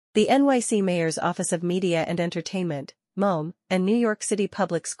The NYC Mayor's Office of Media and Entertainment, MOME, and New York City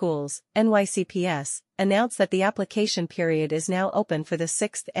Public Schools, NYCPS, announced that the application period is now open for the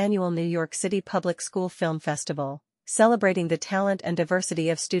 6th Annual New York City Public School Film Festival, celebrating the talent and diversity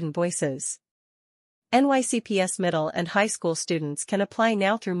of student voices. NYCPS middle and high school students can apply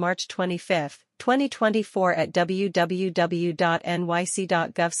now through March 25, 2024 at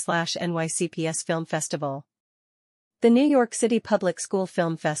www.nyc.gov/NYCPS Film Festival. The New York City Public School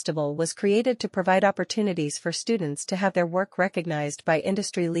Film Festival was created to provide opportunities for students to have their work recognized by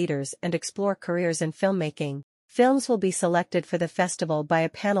industry leaders and explore careers in filmmaking. Films will be selected for the festival by a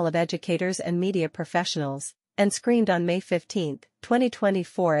panel of educators and media professionals, and screened on May 15,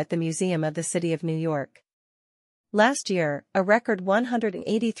 2024 at the Museum of the City of New York. Last year, a record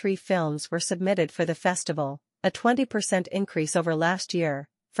 183 films were submitted for the festival, a 20% increase over last year,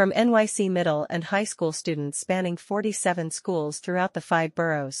 from NYC middle and high school students spanning 47 schools throughout the 5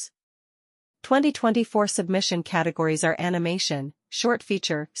 boroughs. 2024 submission categories are animation, short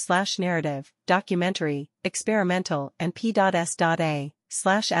feature/narrative, documentary, experimental, and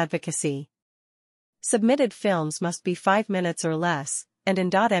P.S.A/advocacy. Submitted films must be 5 minutes or less, and in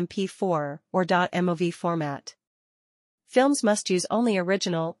 .mp4 or .mov format. Films must use only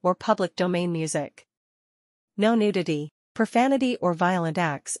original or public domain music. No nudity, profanity or violent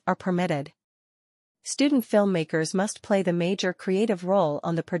acts are permitted. Student filmmakers must play the major creative role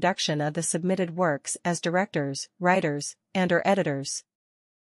on the production of the submitted works as directors, writers, and/or editors.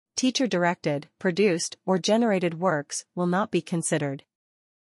 Teacher-directed, produced, or generated works will not be considered.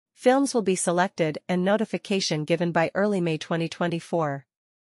 Films will be selected and notification given by early May 2024.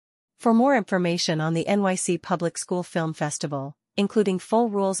 For more information on the NYC Public School Film Festival, including full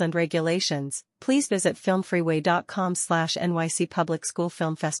rules and regulations, please visit filmfreeway.com/NYC Public School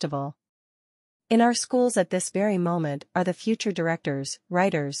Film Festival. In our schools at this very moment are the future directors,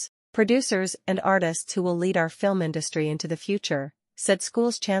 writers, producers, and artists who will lead our film industry into the future, said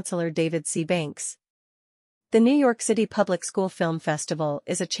Schools Chancellor David C. Banks. The New York City Public School Film Festival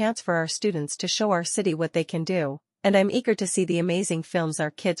is a chance for our students to show our city what they can do, and I'm eager to see the amazing films our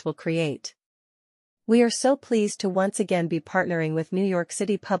kids will create. We are so pleased to once again be partnering with New York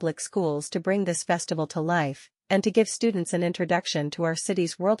City Public Schools to bring this festival to life, and to give students an introduction to our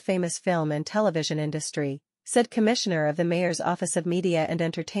city's world-famous film and television industry, said Commissioner of the Mayor's Office of Media and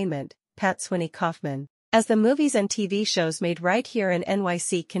Entertainment, Pat Swinney-Kaufman. As the movies and TV shows made right here in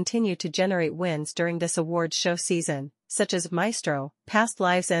NYC continue to generate wins during this awards show season, such as Maestro, Past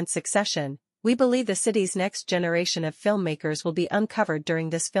Lives and Succession, we believe the city's next generation of filmmakers will be uncovered during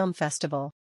this film festival.